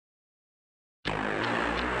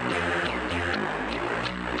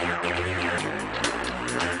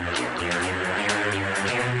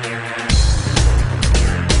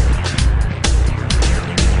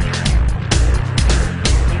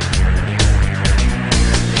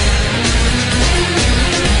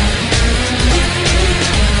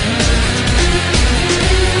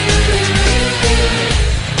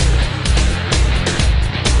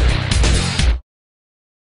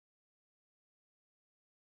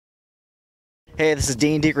Hey, this is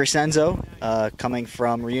Dean DiCrescenzo coming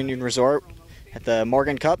from Reunion Resort at the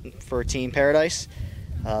Morgan Cup for Team Paradise.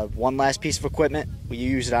 One last piece of equipment. We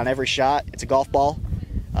use it on every shot. It's a golf ball.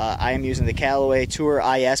 I am using the Callaway Tour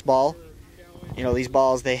IS ball. You know, these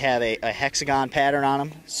balls, they have a hexagon pattern on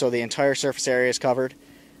them, so the entire surface area is covered.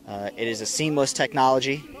 It is a seamless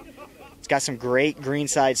technology. It's got some great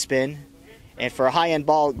greenside spin, and for a high-end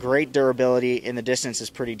ball, great durability, and the distance is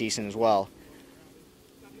pretty decent as well.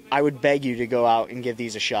 I would beg you to go out and give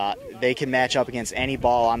these a shot. They can match up against any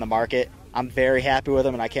ball on the market. I'm very happy with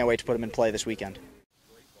them, and I can't wait to put them in play this weekend.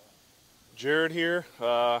 Jared here,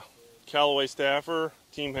 Callaway staffer,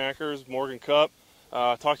 Team Hackers, Morgan Cup.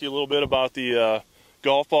 Talk to you a little bit about the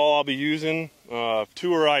golf ball I'll be using.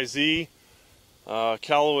 Tour IZ,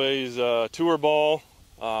 Callaway's tour ball.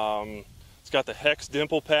 It's got the hex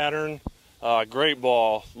dimple pattern. Great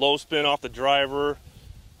ball, low spin off the driver.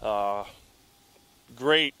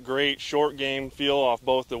 Great short game feel off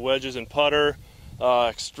both the wedges and putter.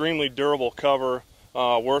 Extremely durable cover,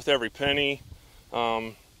 worth every penny.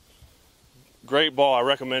 Great ball. I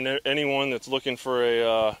recommend anyone that's looking for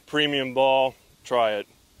a premium ball, try it.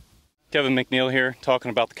 Kevin McNeil here, talking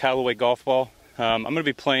about the Callaway golf ball. I'm going to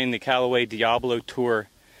be playing the Callaway Diablo Tour.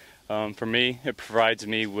 For me, it provides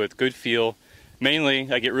me with good feel.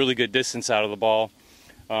 Mainly, I get really good distance out of the ball.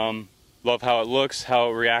 Love how it looks,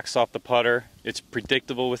 how it reacts off the putter. It's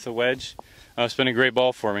predictable with the wedge. It's been a great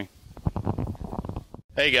ball for me.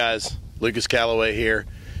 Hey guys, Lucas Callaway here.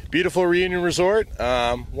 Beautiful Reunion Resort.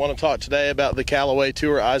 Want to talk today about the Callaway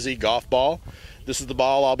Tour IZ golf ball. This is the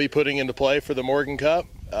ball I'll be putting into play for the Morgan Cup.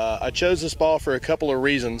 I chose this ball for a couple of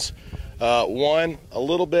reasons. One, a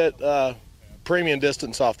little bit premium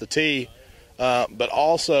distance off the tee, but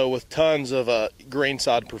also with tons of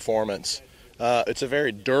greenside performance. It's a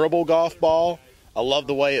very durable golf ball. I love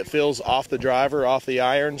the way it feels off the driver, off the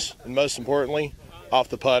irons, and most importantly, off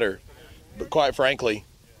the putter. But quite frankly,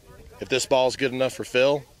 if this ball is good enough for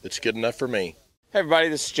Phil, it's good enough for me. Hey everybody,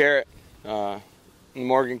 this is Jarrett in the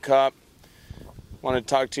Morgan Cup. Wanted to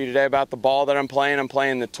talk to you today about the ball that I'm playing. I'm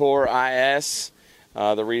playing the Tour IS.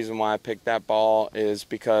 The reason why I picked that ball is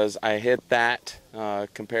because I hit that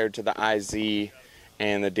compared to the IZ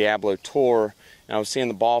and the Diablo Tour. And I was seeing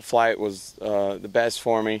the ball flight was the best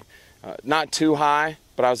for me. Not too high,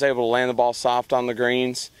 but I was able to land the ball soft on the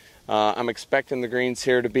greens. I'm expecting the greens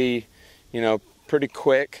here to be, pretty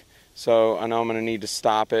quick. So I know I'm going to need to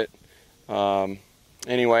stop it.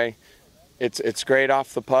 Anyway, it's great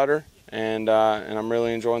off the putter, and I'm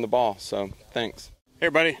really enjoying the ball. So thanks. Hey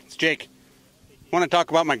everybody, it's Jake. I want to talk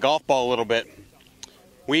about my golf ball a little bit.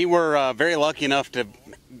 We were very lucky enough to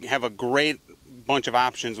have a great bunch of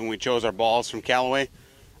options when we chose our balls from Callaway.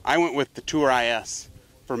 I went with the Tour IS.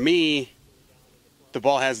 For me, the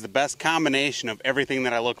ball has the best combination of everything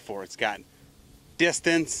that I look for. It's got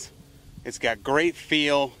distance, it's got great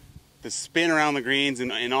feel, the spin around the greens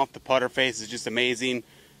and off the putter face is just amazing.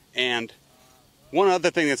 And one other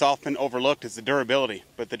thing that's often overlooked is the durability.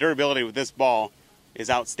 But the durability with this ball is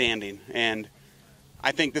outstanding. And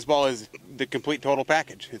I think this ball is the complete total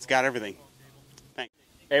package. It's got everything. Thanks.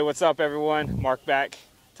 Hey, what's up everyone? Mark back,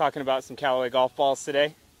 talking about some Callaway golf balls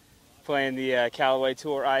today. Playing the Callaway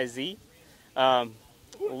Tour IZ.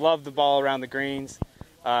 Love the ball around the greens.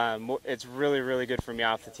 It's really good for me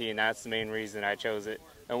off the tee, and that's the main reason I chose it.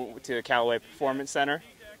 I went to the Callaway Performance Center.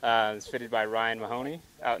 It's fitted by Ryan Mahoney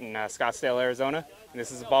out in Scottsdale, Arizona. And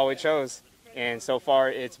this is the ball we chose. And so far,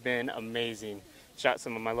 it's been amazing. Shot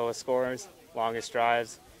some of my lowest scores, longest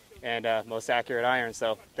drives, and most accurate irons.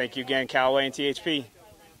 So thank you again, Callaway and THP.